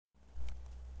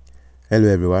Hello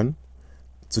everyone.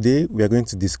 Today we are going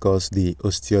to discuss the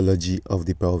osteology of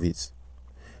the pelvis,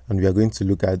 and we are going to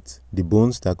look at the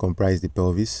bones that comprise the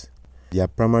pelvis, their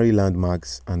primary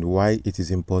landmarks, and why it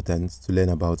is important to learn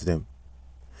about them.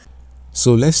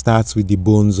 So let's start with the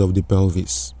bones of the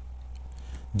pelvis.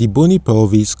 The bony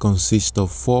pelvis consists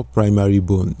of four primary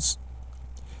bones: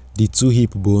 the two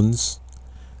hip bones,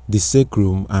 the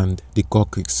sacrum, and the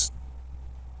coccyx.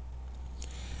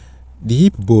 The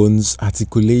hip bones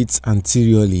articulate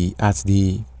anteriorly at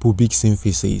the pubic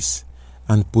symphysis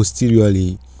and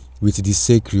posteriorly with the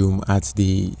sacrum at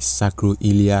the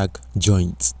sacroiliac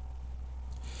joint.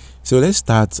 So let's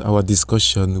start our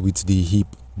discussion with the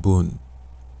hip bone.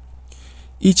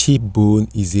 Each hip bone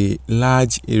is a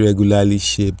large, irregularly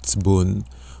shaped bone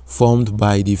formed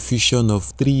by the fusion of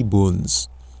three bones: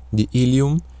 the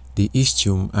ilium, the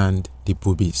ischium, and the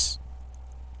pubis.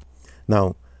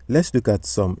 Now, let's look at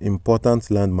some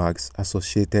important landmarks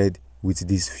associated with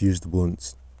these fused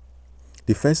bones.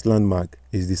 The first landmark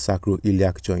is the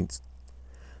sacroiliac joint.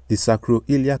 The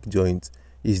sacroiliac joint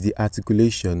is the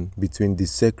articulation between the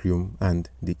sacrum and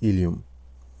the ilium.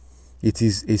 It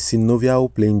is a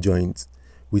synovial plane joint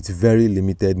with very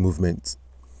limited movement.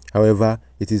 However,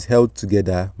 it is held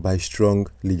together by strong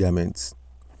ligaments.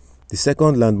 The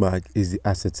second landmark is the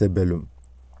acetabellum.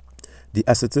 The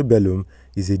acetabellum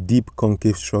is a deep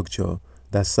concave structure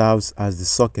that serves as the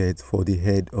socket for the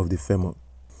head of the femur.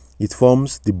 It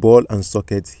forms the ball and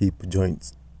socket hip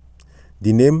joint.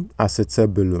 The name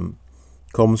acetabellum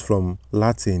comes from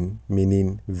Latin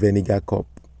meaning vinegar cup.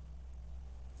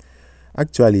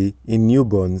 Actually, in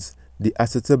newborns, the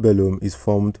acetabellum is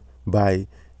formed by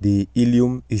the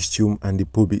ilium, ischium, and the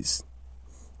pubis,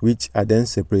 which are then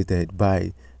separated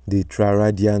by the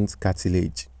triradiant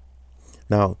cartilage.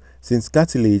 Now, since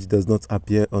cartilage does not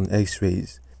appear on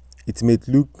X-rays, it may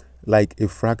look like a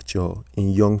fracture in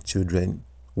young children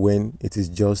when it is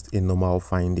just a normal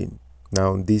finding.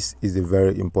 Now, this is a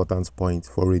very important point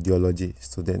for radiology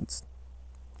students.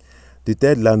 The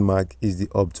third landmark is the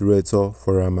obturator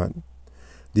foramen.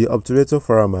 The obturator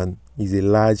foramen is a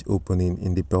large opening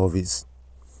in the pelvis.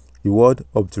 The word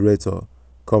obturator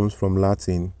comes from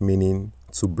Latin meaning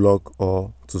to block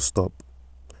or to stop.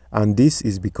 And this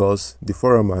is because the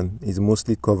foramen is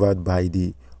mostly covered by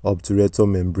the obturator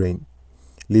membrane,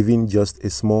 leaving just a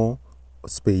small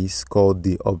space called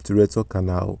the obturator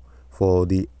canal for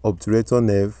the obturator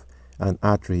nerve and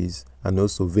arteries and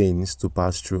also veins to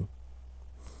pass through.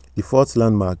 The fourth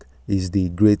landmark is the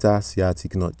greater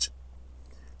sciatic notch.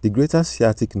 The greater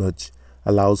sciatic notch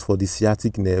allows for the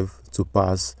sciatic nerve to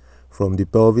pass from the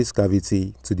pelvis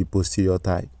cavity to the posterior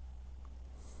thigh.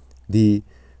 The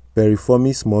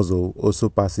piriformis muscle also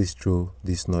passes through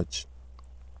this notch.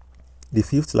 The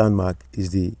fifth landmark is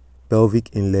the pelvic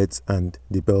inlet and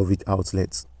the pelvic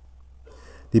outlet.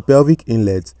 The pelvic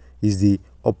inlet is the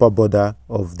upper border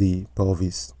of the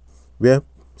pelvis, where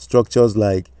structures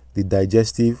like the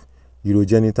digestive,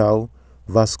 urogenital,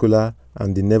 vascular,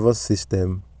 and the nervous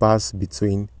system pass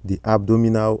between the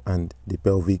abdominal and the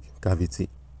pelvic cavity.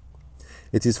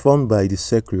 It is formed by the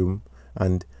sacrum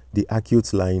and the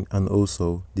acute line and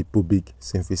also the pubic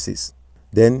symphysis.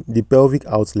 Then the pelvic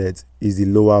outlet is the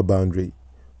lower boundary,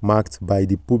 marked by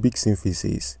the pubic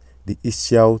symphysis, the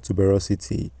ischial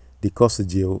tuberosity, the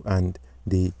coccygeal, and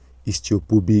the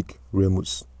ischiopubic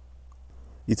ramus.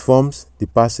 It forms the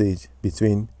passage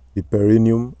between the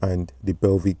perineum and the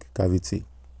pelvic cavity.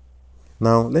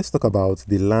 Now let's talk about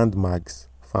the landmarks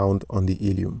found on the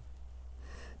ilium.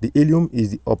 The ilium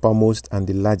is the uppermost and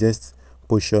the largest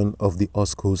portion of the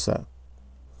os cosa,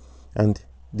 and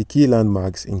the key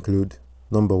landmarks include: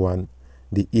 number one,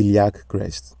 the iliac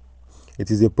crest.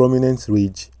 It is a prominent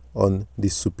ridge on the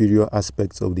superior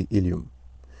aspects of the ilium.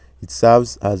 It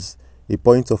serves as a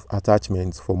point of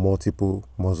attachment for multiple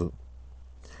muscles.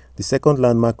 The second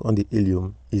landmark on the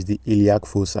ilium is the iliac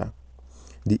fossa.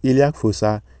 The iliac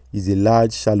fossa is a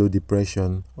large shallow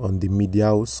depression on the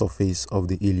medial surface of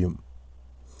the ilium.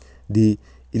 The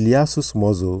iliacus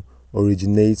muscle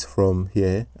originates from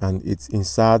here and it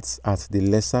inserts at the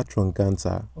lesser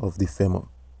trochanter of the femur.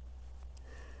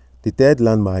 The third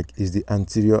landmark is the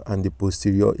anterior and the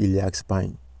posterior iliac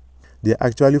spine. There are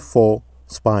actually four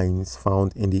spines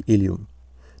found in the ilium.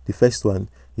 The first one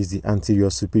is the anterior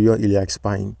superior iliac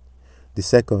spine. The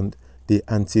second, the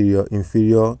anterior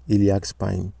inferior iliac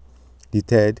spine. The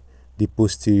third, the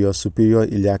posterior superior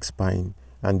iliac spine.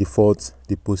 And the fourth,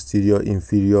 the posterior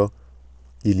inferior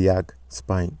iliac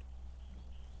spine.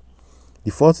 The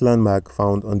fourth landmark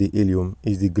found on the ilium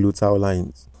is the gluteal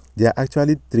lines. There are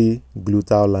actually three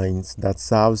gluteal lines that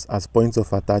serves as points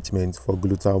of attachment for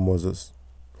gluteal muscles.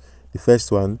 The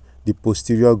first one, the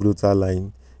posterior gluteal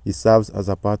line. It serves as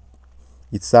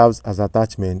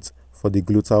attachment for the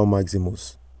gluteal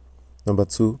maximus. Number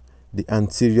 2, the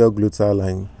anterior gluteal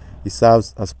line. It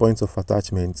serves as point of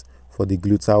attachment for the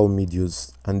gluteal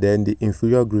medius, and then the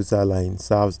inferior gluteal line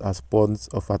serves as point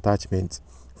of attachment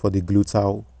for the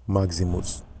gluteal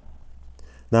maximus.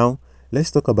 Now,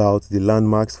 let's talk about the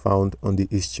landmarks found on the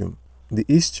ischium. The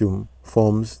ischium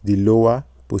forms the lower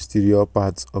posterior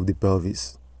part of the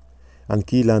pelvis, and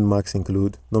key landmarks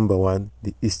include: number 1,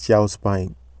 the ischial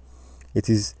spine. It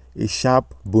is a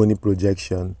sharp bony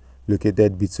projection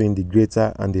located between the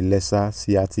greater and the lesser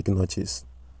sciatic notches.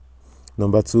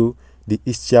 Number 2, the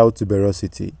ischial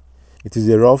tuberosity. It is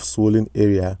a rough swollen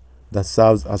area that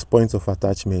serves as point of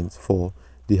attachment for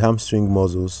the hamstring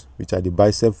muscles, which are the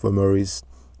biceps femoris,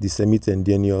 the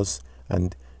semitendinous,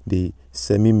 and the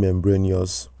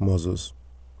semimembranous muscles.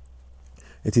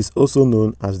 It is also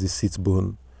known as the sit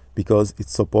bone because it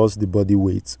supports the body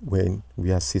weight when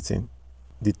we are sitting.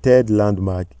 The third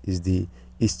landmark is the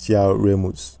ischial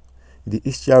ramus. The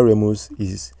ischial ramus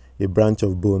is a branch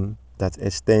of bone that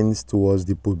extends towards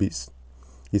the pubis.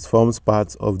 It forms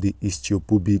part of the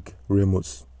ischiopubic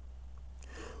ramus.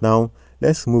 Now,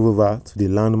 let's move over to the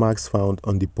landmarks found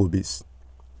on the pubis.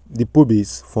 The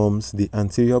pubis forms the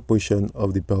anterior portion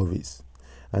of the pelvis,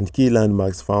 and key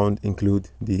landmarks found include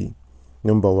the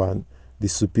number 1, the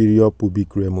superior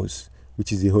pubic ramus,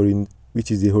 which is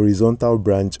the horizontal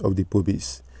branch of the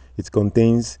pubis. It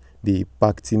contains the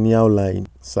pactineal line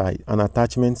site, an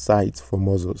attachment site for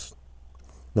muscles.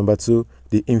 Number 2,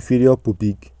 the inferior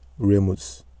pubic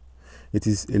ramus. It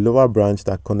is a lower branch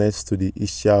that connects to the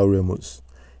ischial ramus.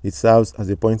 It serves as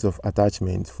a point of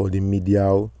attachment for the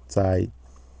medial thigh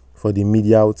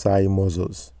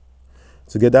muscles.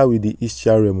 Together with the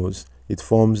ischial ramus, it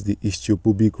forms the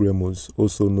ischiopubic ramus,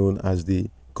 also known as the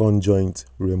conjoint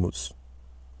ramus.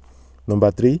 Number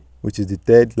 3, which is the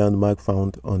third landmark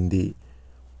found on the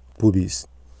pubis,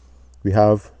 we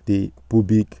have the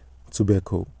pubic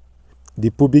tubercle. The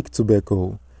pubic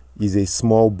tubercle is a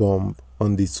small bump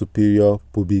on the superior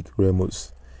pubic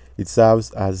ramus. It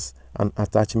serves as an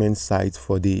attachment site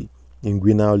for the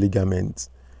inguinal ligament,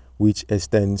 which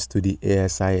extends to the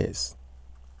ASIS.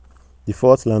 The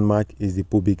fourth landmark is the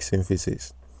pubic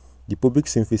symphysis. The pubic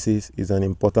symphysis is an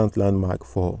important landmark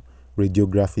for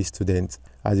radiography students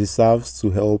as it serves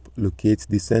to help locate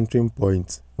the centering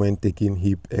point when taking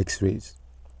hip x-rays.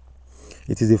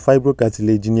 It is a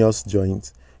fibrocartilaginous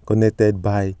joint connected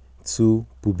by 2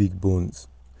 pubic bones.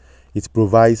 It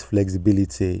provides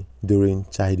flexibility during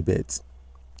childbirth.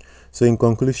 So in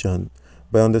conclusion,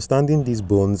 by understanding these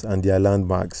bones and their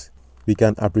landmarks, we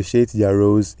can appreciate their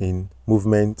roles in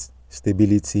movement,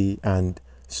 stability, and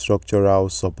structural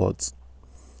support.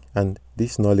 And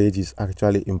this knowledge is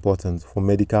actually important for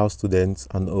medical students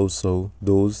and also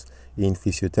those in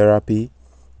physiotherapy,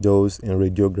 those in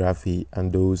radiography,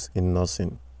 and those in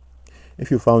nursing.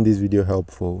 If you found this video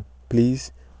helpful,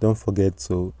 please don't forget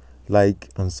to like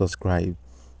and subscribe.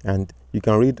 And you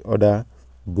can read other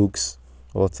books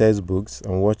or textbooks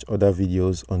and watch other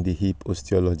videos on the hip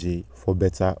osteology for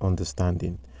better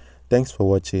understanding. Thanks for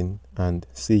watching and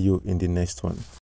see you in the next one.